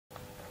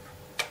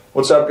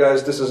What's up,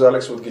 guys? This is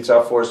Alex with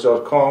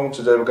GuitarForce.com.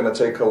 Today we're going to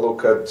take a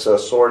look at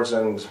Swords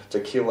and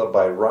Tequila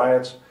by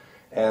Riot,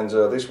 and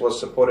this was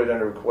supported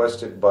and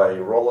requested by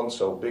Roland,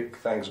 so big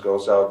thanks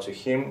goes out to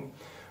him.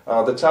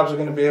 The tabs are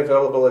going to be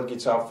available at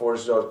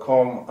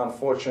GuitarForce.com.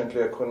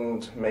 Unfortunately, I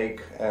couldn't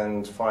make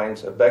and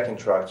find a backing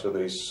track to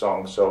this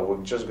song, so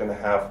we're just going to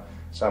have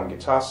some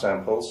guitar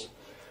samples.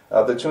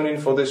 The tuning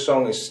for this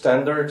song is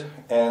standard,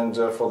 and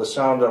for the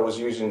sound I was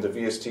using the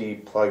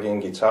VST plug-in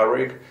guitar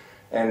rig.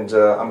 And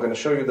I'm going to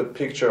show you the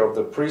picture of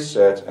the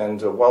preset,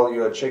 and while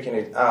you are checking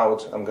it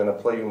out, I'm going to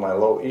play you my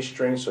low E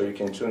string so you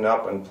can tune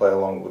up and play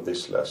along with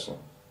this lesson.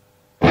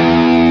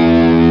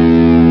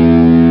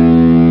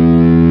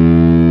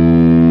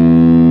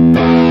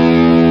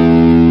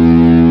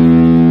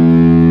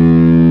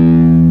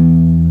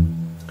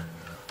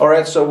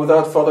 Alright, so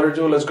without further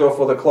ado, let's go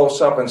for the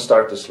close-up and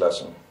start this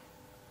lesson.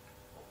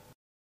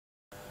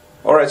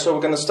 Alright, so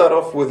we're going to start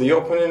off with the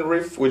opening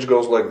riff, which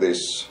goes like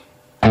this.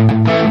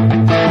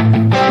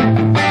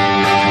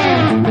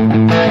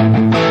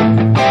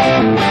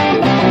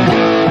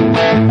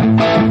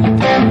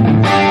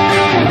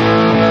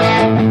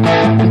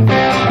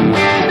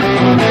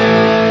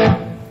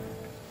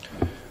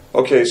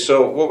 Okay,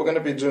 so what we're going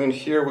to be doing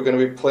here, we're going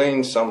to be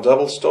playing some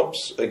double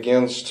stops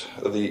against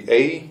the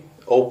A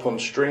open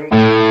string,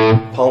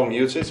 palm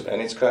muted,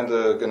 and it's kind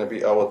of going to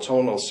be our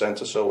tonal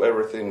center, so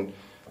everything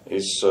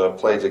is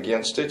played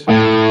against it.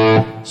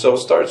 So it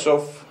starts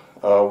off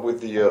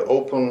with the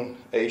open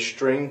A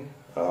string,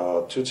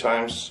 2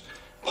 times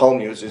palm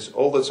muted.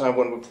 All the time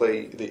when we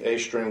play the A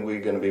string,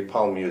 we're going to be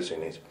palm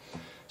muting it.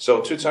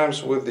 So 2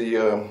 times with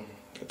the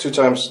 2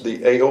 times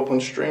the A open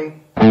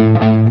string.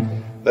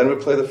 Then we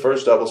play the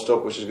first double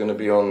stop, which is going to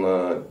be on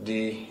the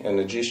D and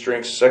the G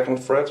strings, 2nd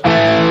fret.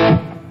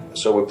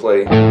 So we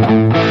play,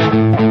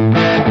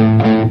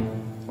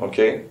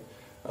 okay,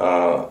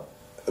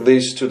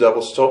 these 2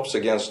 double stops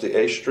against the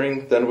A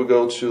string. Then we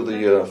go to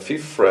the 5th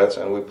fret,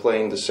 and we're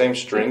playing the same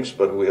strings,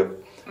 but we are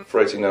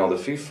fretting now the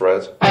 5th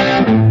fret.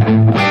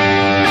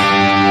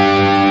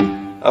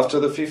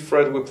 After the 5th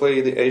fret, we play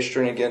the A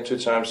string again 2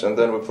 times, and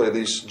then we play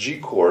this G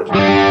chord,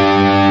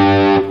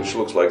 which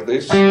looks like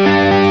this.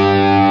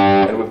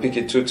 And we pick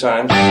it 2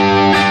 times.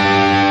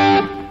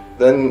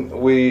 Then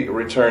we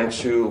return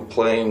to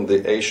playing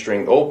the A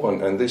string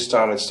open, and this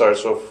time it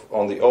starts off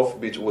on the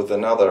offbeat with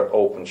another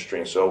open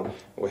string. So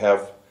we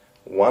have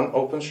 1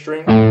 open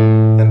string,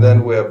 and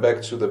then we are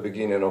back to the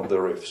beginning of the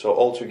riff. So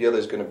altogether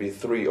it's going to be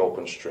 3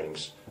 open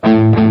strings.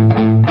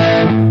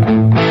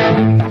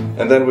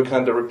 And then we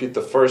kind of repeat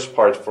the first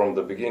part from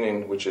the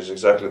beginning, which is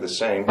exactly the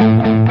same.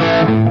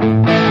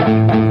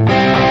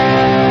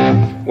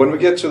 When we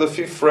get to the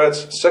 5th fret,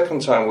 2nd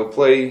time, we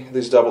play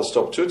this double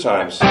stop 2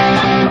 times.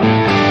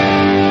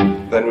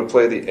 Then we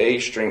play the A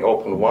string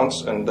open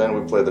once, and then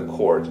we play the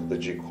chord, the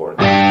G chord.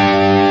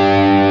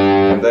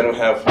 And then we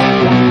have,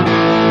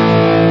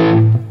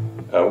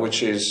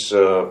 which is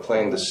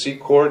playing the C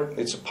chord.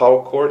 It's a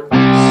power chord,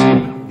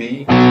 C,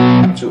 B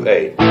to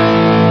A.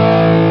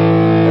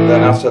 And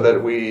then after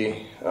that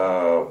we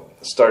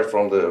start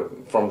from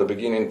the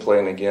beginning,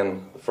 playing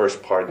again the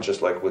first part,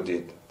 just like we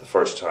did the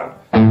first time.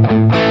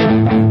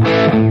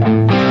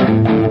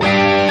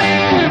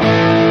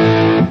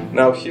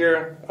 Now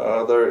here,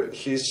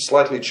 he's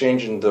slightly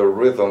changing the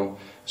rhythm,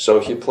 so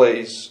he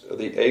plays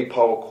the A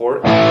power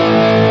chord,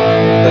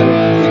 then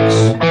picks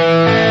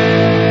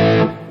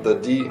the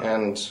D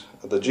and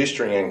the G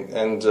string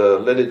and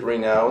let it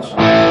ring out,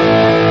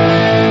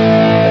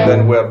 and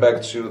then we're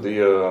back to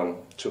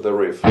the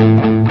riff.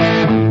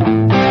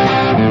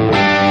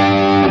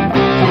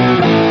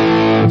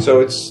 So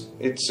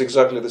it's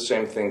exactly the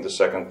same thing, the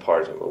second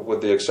part,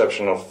 with the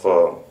exception of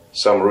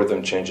some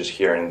rhythm changes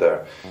here and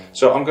there.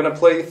 So I'm going to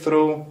play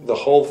through the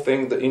whole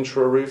thing, the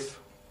intro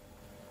riff,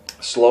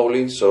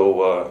 slowly,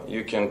 so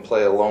you can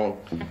play along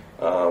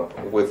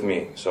with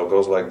me. So it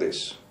goes like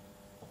this.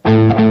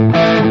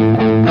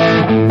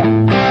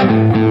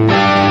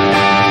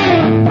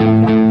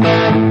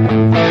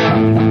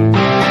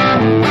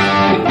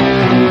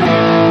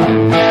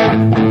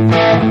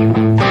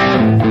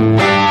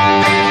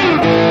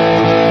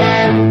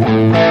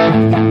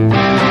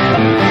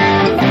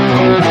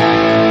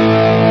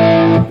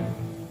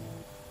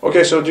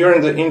 Okay, so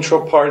during the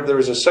intro part there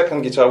is a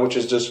second guitar which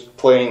is just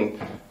playing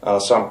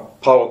some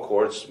power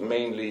chords,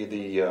 mainly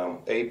the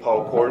A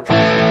power chord,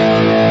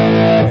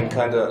 and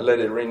kind of let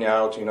it ring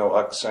out, you know,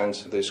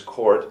 accent this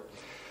chord.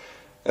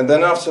 And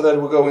then after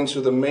that we go into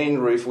the main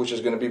riff, which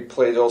is going to be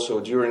played also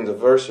during the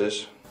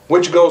verses,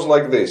 which goes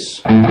like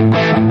this.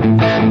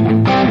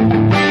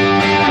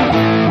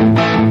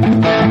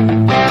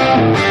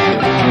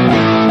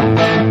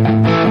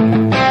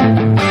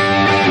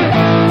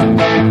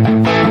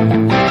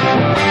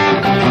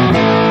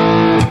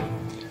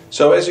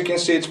 So as you can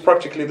see, it's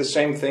practically the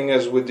same thing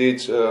as we did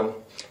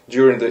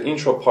during the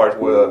intro part,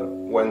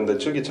 when the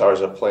 2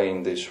 guitars are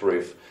playing this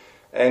riff.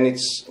 And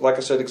it's, like I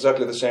said,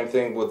 exactly the same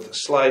thing with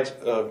slight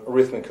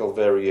rhythmical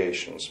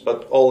variations,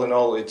 but all in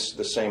all it's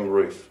the same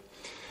riff.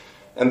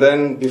 And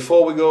then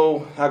before we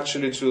go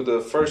actually to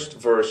the first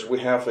verse, we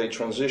have a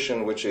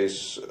transition which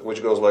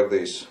goes like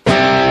this.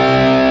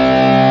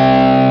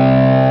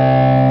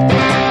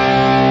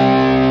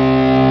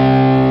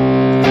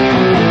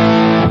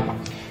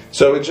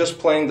 So we're just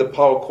playing the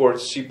power chord,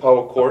 C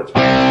power chord.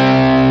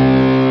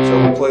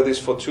 So we play this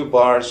for 2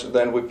 bars,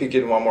 then we pick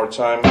it one more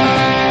time.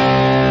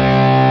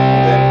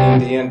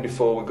 Then in the end,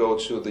 before we go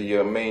to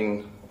the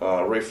main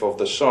riff of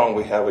the song,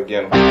 we have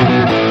again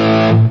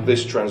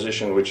this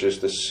transition, which is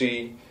the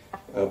C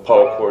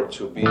power chord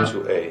to B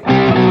to A.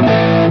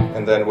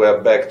 And then we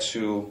are back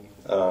to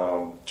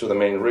the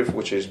main riff,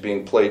 which is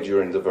being played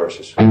during the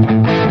verses.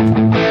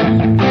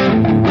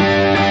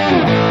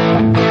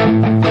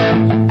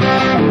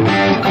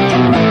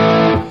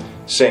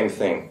 Same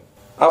thing.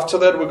 After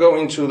that we go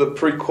into the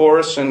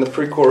pre-chorus, and the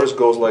pre-chorus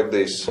goes like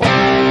this.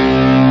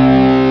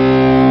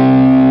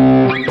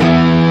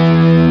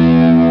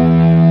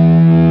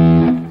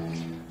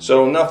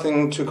 So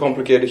nothing too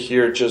complicated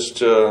here, just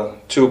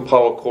 2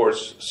 power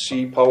chords,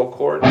 C power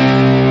chord for 2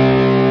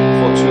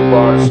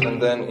 bars,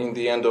 and then in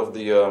the end of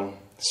the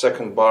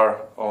second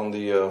bar on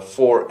the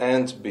 4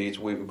 and beat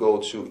we go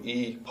to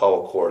E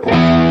power chord,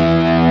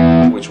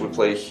 which we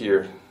play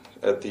here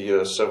at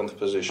the 7th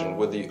position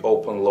with the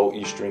open low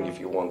E string if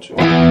you want to.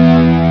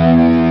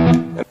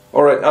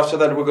 Alright, after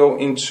that we go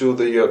into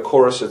the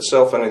chorus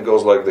itself, and it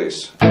goes like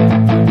this.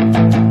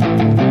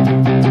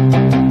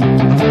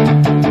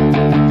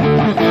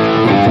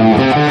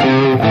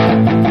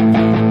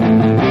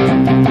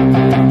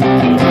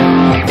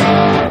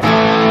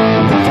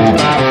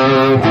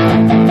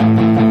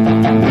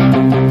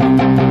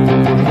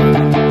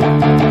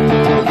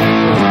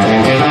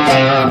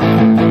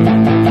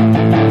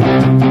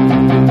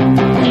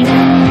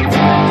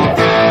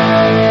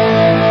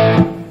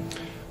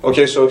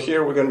 Okay, so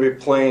here we're going to be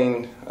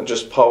playing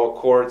just power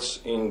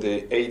chords in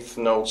the 8th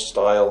note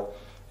style,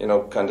 you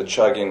know, kind of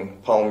chugging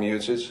palm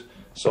muted.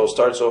 So it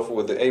starts off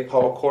with the A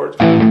power chord,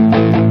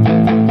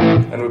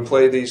 and we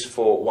play these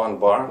for 1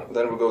 bar.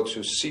 Then we go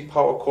to C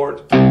power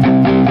chord, to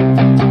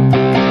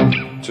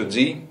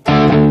D,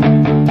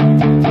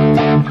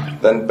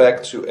 then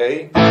back to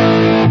A,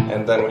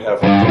 and then we have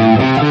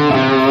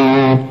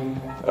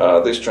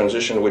this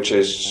transition, which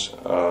is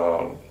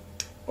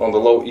on the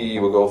low E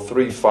we go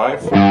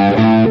 3-5,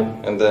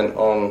 and then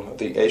on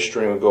the A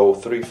string we go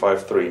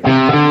 3-5-3.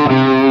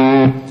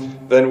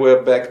 Then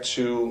we're back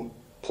to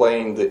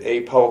playing the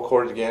A power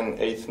chord again,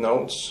 8th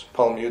notes,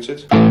 palm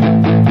muted,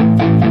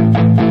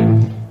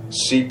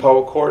 C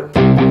power chord,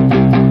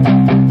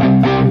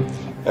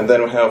 and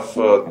then we have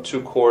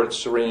 2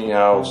 chords ringing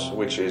out,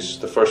 which is,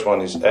 the first one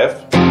is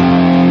F,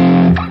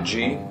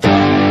 G,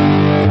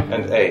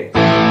 and A,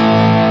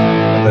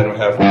 and then we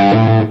have,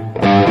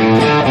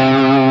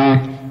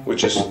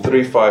 which is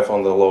 3-5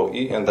 on the low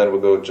E, and then we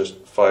go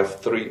just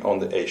 5-3 on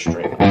the A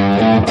string.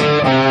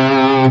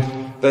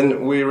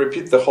 Then we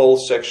repeat the whole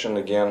section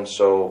again,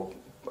 so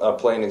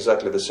playing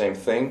exactly the same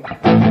thing.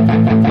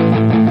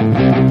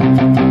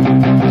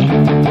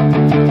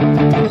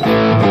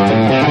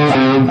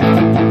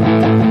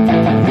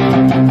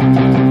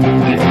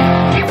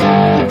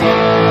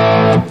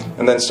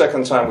 And then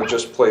second time we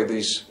just play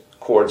these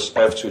chords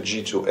F to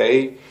G to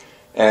A,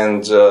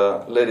 and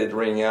let it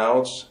ring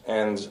out,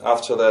 and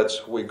after that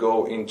we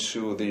go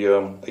into the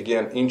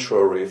again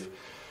intro riff,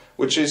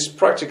 which is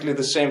practically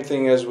the same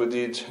thing as we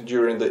did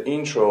during the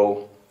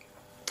intro,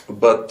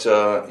 but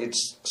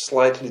it's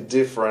slightly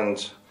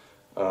different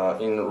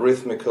in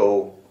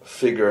rhythmical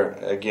figure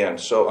again.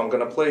 So I'm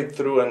gonna play it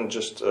through and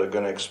just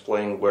gonna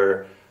explain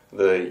where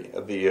the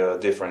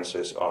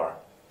differences are.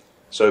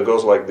 So it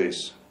goes like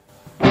this.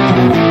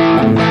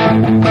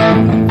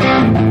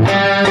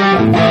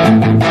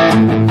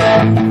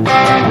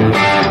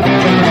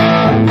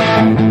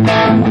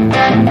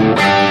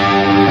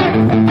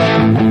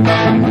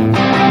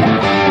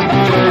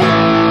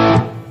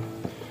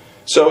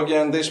 So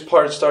again, this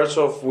part starts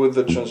off with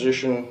the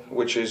transition,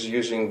 which is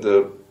using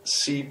the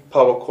C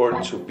power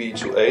chord to B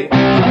to A,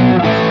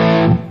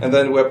 and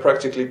then we're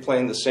practically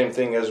playing the same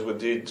thing as we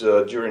did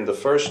during the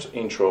first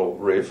intro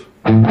riff.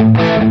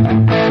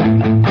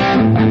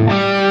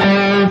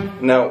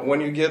 Now, when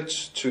you get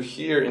to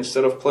here,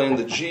 instead of playing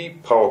the G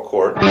power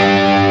chord,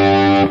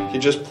 he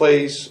just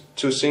plays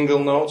 2 single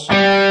notes,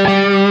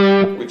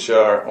 which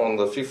are on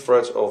the 5th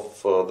fret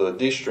of the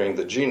D string,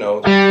 the G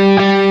note,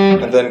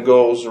 and then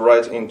goes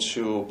right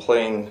into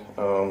playing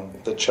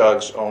the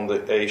chugs on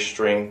the A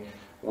string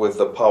with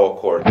the power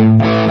chord,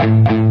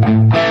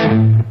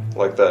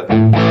 like that.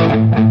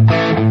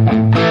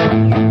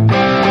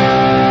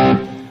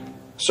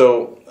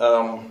 So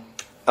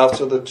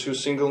after the 2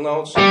 single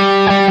notes,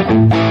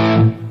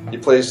 he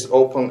plays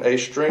open A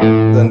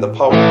string, then the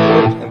power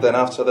chord, and then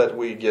after that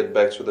we get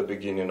back to the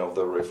beginning of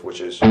the riff,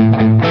 which is.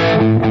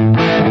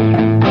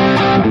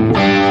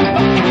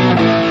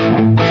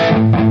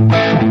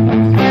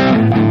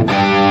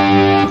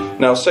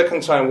 Now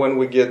second time when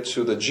we get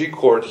to the G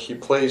chord, he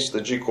plays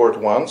the G chord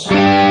once,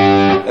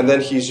 and then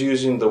he's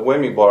using the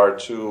whammy bar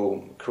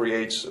to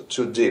create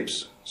 2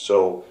 dips.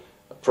 So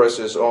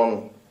presses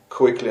on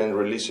quickly and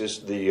releases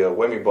the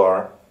whammy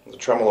bar, the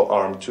tremolo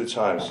arm, 2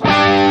 times.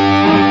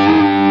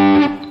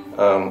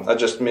 I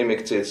just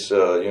mimicked it,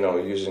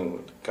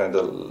 using kind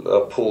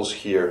of pulls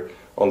here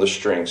on the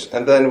strings.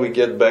 And then we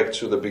get back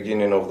to the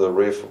beginning of the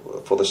riff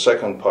for the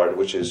second part,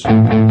 which is...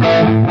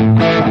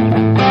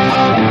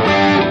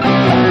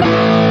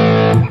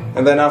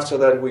 And then after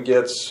that we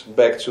get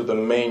back to the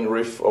main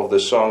riff of the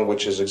song,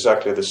 which is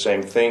exactly the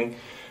same thing.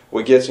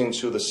 We get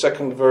into the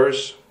second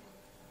verse,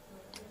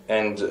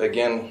 and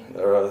again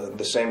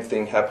the same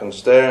thing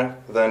happens there.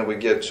 Then we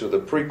get to the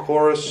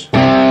pre-chorus,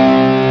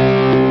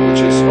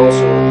 which is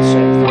also the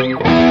same thing.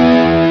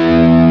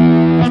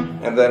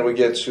 And then we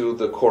get to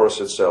the chorus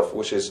itself,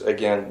 which is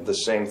again the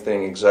same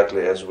thing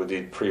exactly as we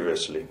did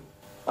previously.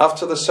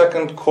 After the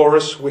second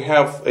chorus we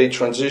have a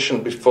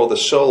transition before the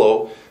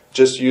solo,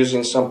 just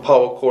using some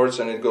power chords,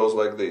 and it goes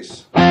like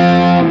this.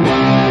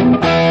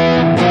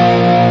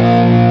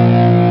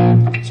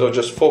 So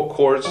just 4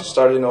 chords,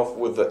 starting off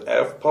with the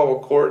F power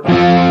chord,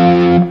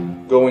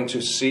 going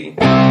to C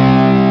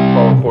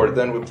power chord,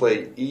 then we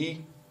play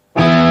E,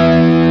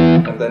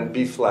 and then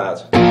B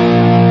flat,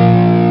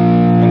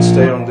 and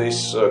stay on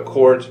this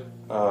chord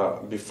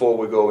before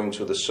we go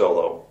into the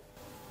solo.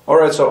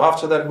 Alright, so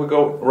after that we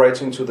go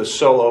right into the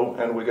solo,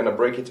 and we're going to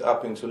break it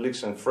up into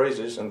licks and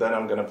phrases, and then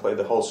I'm going to play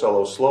the whole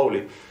solo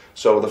slowly.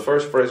 So the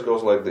first phrase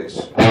goes like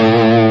this.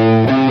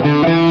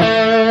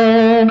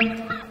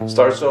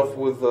 Starts off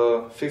with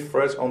the 5th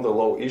fret on the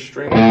low E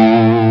string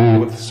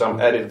with some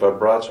added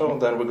vibrato,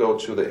 then we go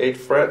to the 8th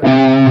fret,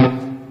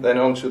 then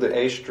on to the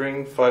A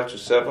string, 5 to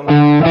 7,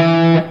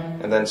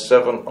 and then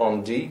 7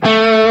 on D.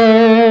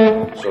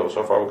 So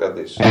far we got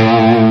this.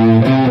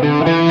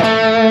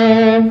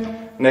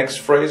 Next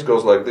phrase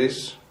goes like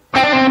this.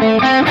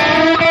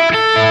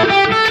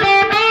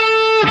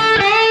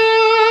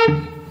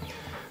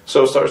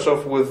 So it starts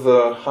off with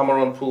the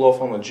hammer-on pull-off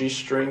on the G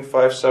string,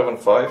 5, 7,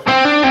 5,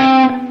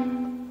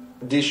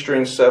 D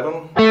string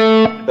 7,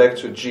 back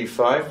to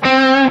G5,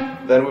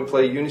 then we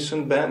play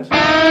unison bend,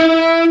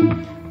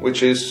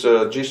 which is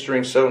G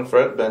string 7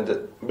 fret, bend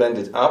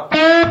it up,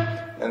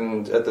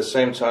 and at the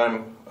same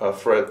time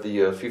fret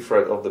the 5th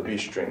fret of the B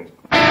string.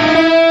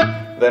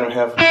 Then we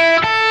have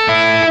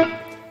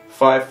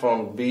 5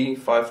 on B,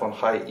 5 on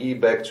high E,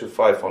 back to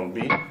 5 on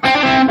B.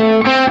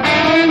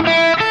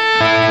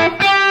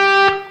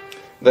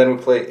 Then we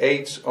play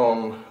 8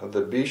 on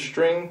the B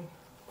string,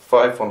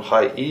 5 on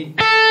high E,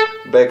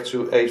 back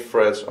to 8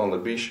 frets on the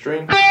B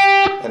string,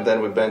 and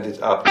then we bend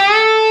it up.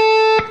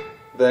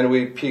 Then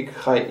we pick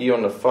high E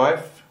on the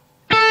 5,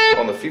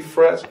 on the 5th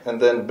fret, and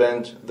then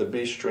bend the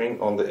B string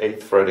on the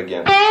 8th fret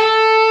again.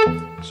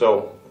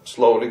 So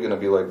slowly gonna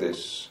be like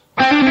this.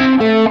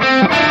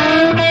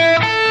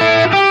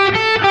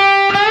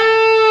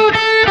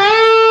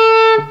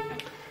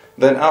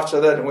 Then after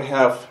that we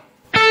have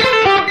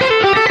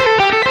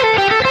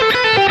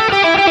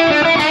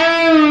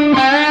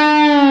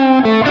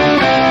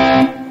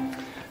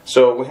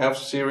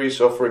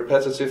series of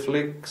repetitive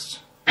licks.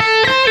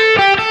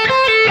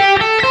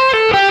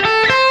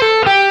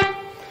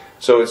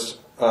 So it's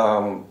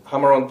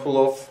hammer-on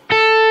pull-off,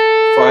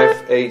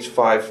 5, 8,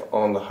 5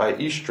 on the high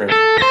E string,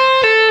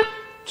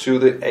 to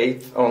the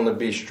 8th on the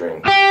B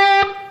string,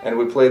 and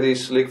we play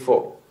this lick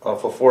for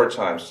 4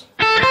 times.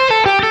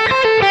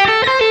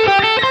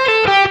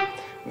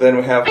 Then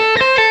we have,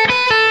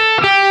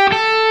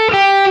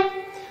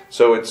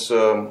 so it's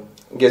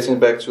getting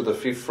back to the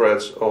 5th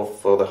fret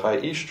of the high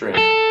E string,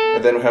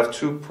 and then we have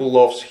 2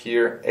 pull-offs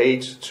here,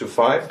 8 to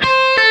 5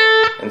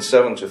 and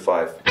 7 to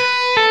 5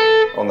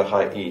 on the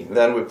high E.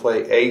 Then we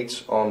play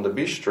 8 on the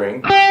B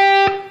string,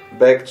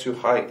 back to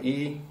high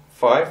E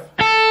 5,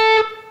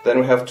 then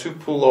we have 2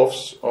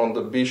 pull-offs on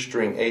the B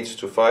string, 8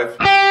 to 5,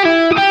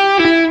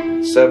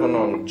 7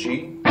 on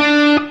G,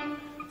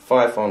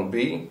 5 on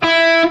B,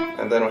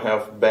 and then we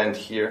have bend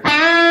here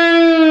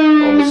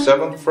on the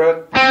 7th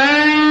fret,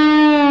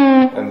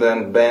 and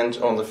then bend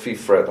on the 5th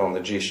fret on the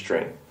G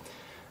string.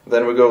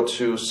 Then we go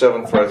to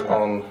 7th fret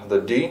on the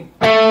D,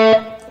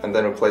 and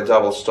then we play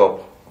double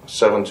stop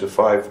 7 to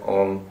 5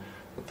 on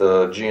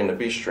the G and the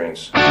B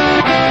strings.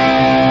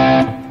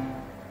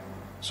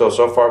 So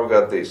far we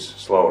got this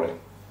slowly.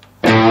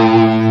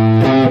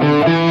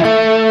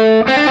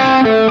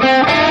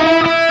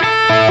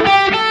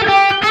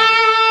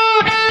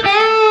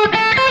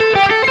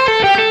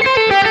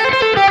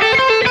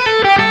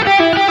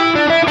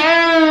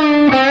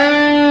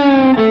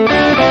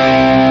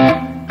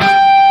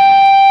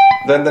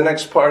 Then the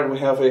next part, we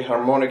have a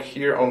harmonic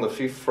here on the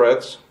 5th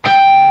fret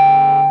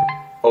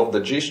of the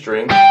G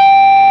string.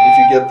 If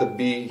you get the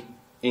B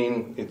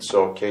in, it's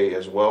okay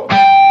as well.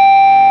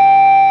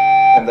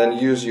 And then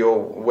use your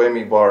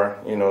whammy bar,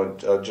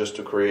 just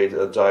to create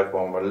a dive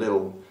bomb, a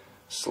little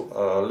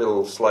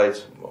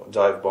slight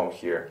dive bomb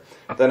here.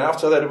 Then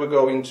after that we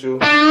go into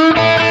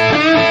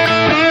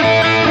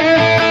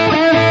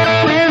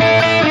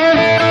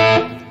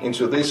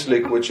this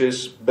lick, which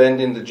is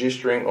bending the G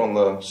string on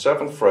the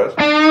 7th fret,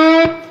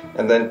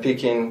 and then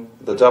picking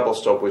the double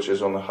stop, which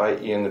is on the high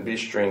E and the B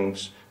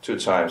strings, 2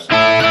 times,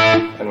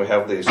 and we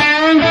have this.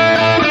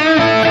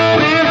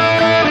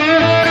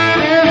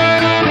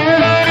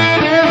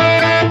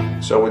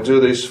 So we do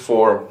this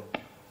for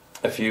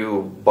a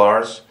few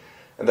bars,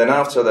 and then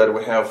after that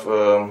we have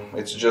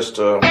it's just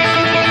so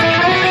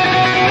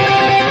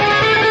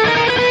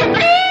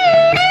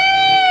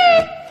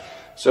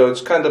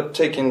it's kind of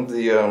taking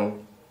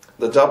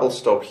the double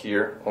stop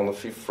here on the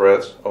 5th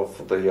fret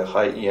of the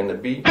high E and the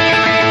B,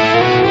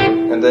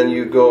 and then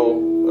you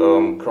go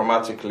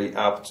chromatically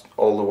up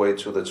all the way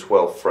to the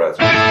 12th fret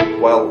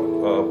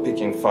while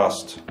picking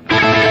fast.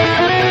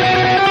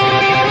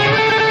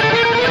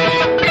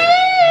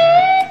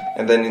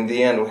 And then in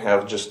the end we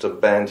have just a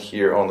bend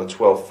here on the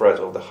 12th fret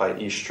of the high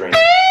E string.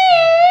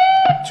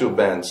 2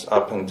 bends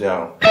up and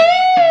down.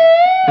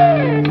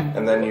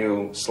 And then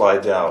you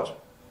slide out.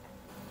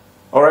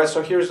 Alright,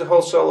 so here's the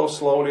whole solo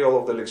slowly, all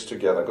of the licks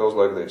together. It goes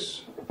like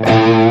this.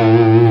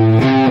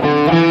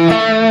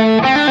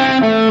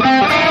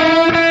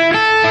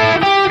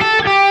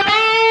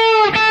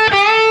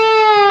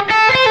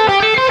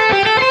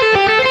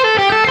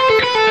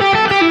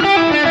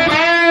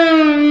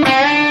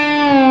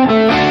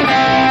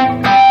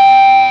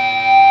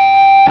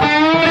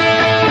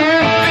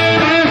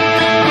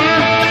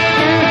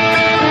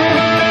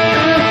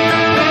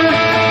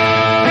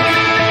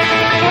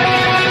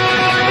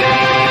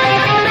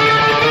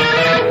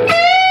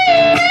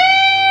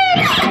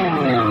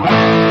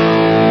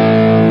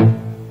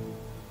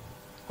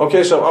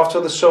 Okay, so after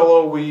the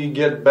solo we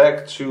get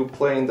back to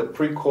playing the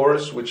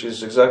pre-chorus, which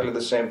is exactly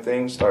the same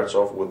thing. Starts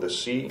off with the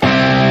C,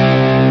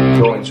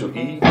 going to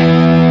E,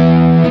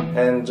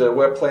 and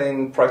we're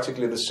playing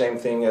practically the same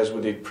thing as we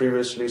did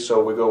previously.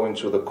 So we go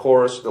into the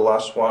chorus, the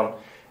last one,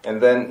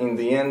 and then in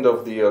the end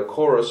of the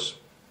chorus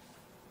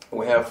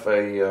we have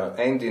a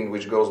ending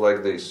which goes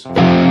like this.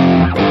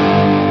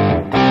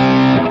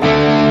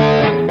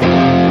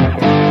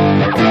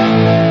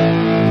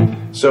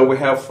 So we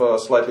have a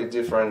slightly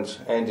different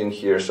ending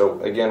here. So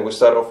again, we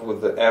start off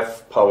with the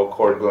F power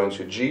chord going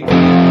to G,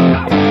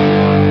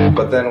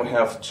 but then we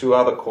have 2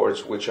 other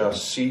chords which are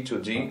C to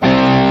D,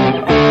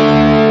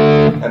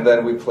 and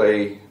then we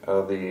play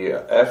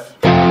the F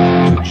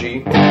to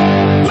G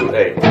to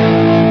A,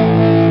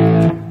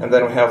 and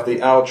then we have the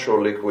outro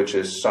lick, which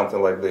is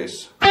something like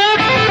this.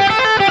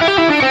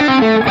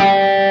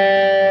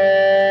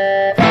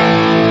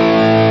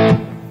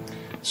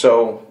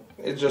 So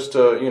it's just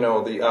you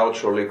know, the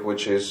outro lick,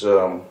 which is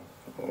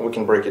we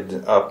can break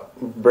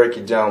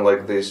it down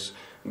like this: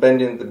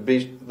 bending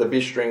the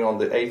B string on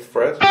the 8th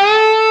fret,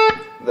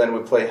 then we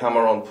play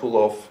hammer-on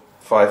pull-off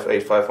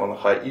 5/8/5 on the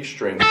high E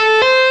string,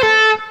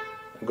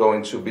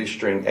 going to B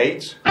string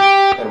 8,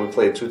 and we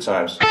play it 2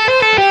 times.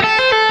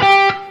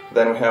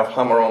 Then we have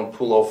hammer-on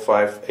pull-off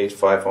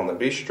 5/8/5 on the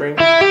B string,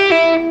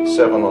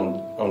 7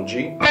 on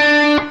G.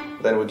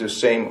 Then we do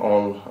same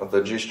on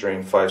the G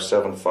string,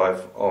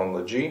 5/7/5 on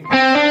the G,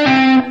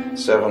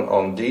 7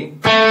 on D,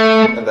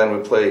 and then we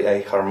play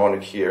a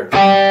harmonic here on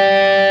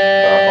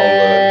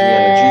the D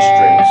and the G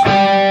strings,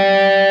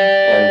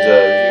 and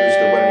use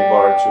the whammy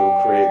bar to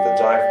create the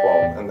dive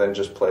bomb, and then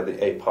just play the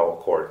A power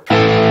chord.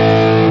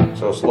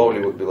 So slowly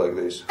it would be like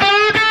this.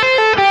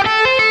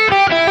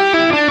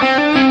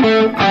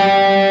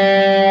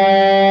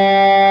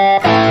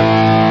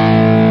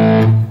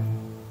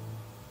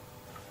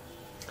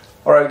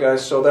 Alright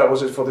guys, so that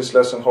was it for this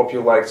lesson. Hope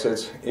you liked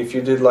it. If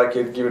you did like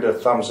it, give it a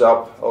thumbs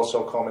up.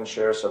 Also comment,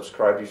 share,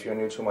 subscribe if you're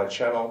new to my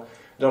channel.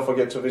 Don't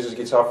forget to visit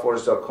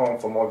GuitarForce.com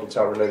for more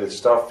guitar related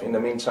stuff. In the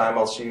meantime,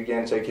 I'll see you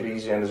again. Take it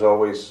easy, and as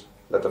always,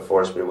 let the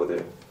force be with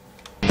you.